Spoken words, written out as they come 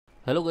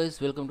Hello guys,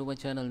 welcome to my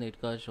channel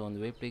Netcast on the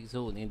Web Tech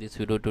Zone. In this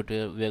video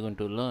tutorial, we are going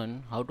to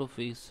learn how to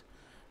fix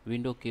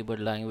window keyboard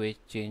language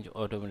change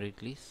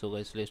automatically. So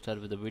guys, let's start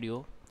with the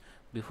video.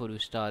 Before we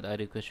start, I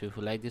request you, if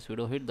you like this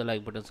video, hit the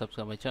like button,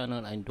 subscribe my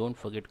channel, and don't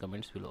forget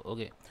comments below.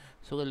 Okay,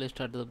 so guys, let's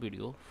start the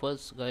video.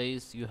 First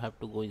guys, you have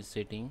to go in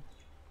setting.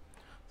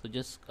 So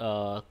just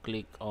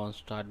click on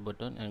start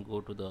button and go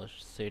to the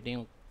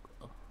setting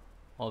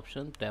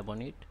option, tap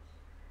on it.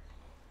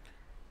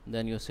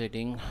 Then your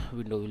setting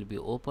window will be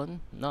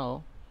open.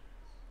 Now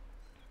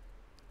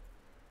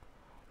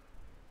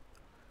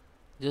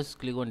just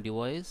click on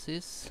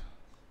devices.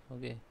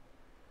 Okay,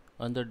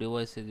 under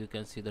devices you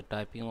can see the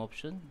typing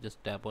option.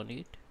 Just tap on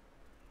it,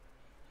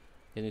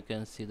 then you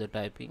can see the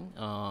typing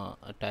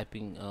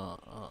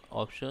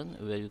option,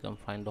 where you can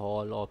find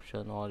all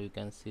option, or you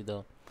can see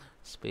the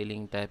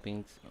spelling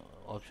typing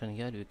option.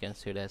 Here you can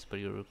set as per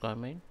your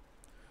requirement.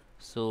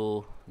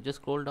 So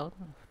just scroll down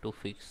to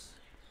fix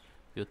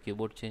your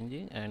keyboard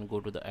changing and go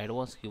to the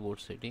advanced keyboard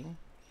setting,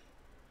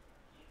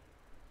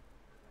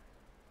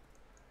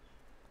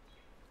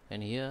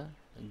 and here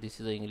this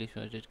is the English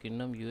United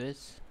Kingdom,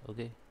 US.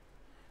 Okay,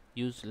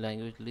 use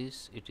language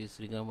list, it is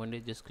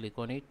recommended. Just click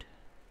on it,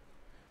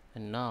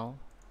 and now,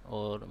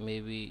 or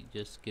maybe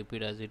just keep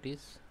it as it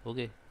is.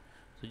 Okay,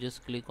 so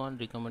just click on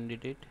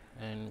recommended it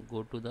and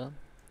go to the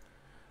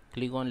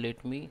click on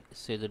let me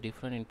say the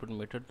different input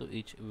method to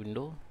each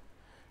window,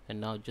 and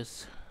now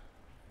just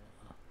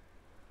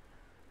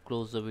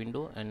close the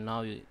window, and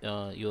now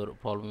your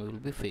problem will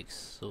be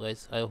fixed. So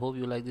guys, I hope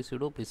you like this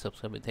video. Please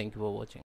subscribe me. Thank you for watching.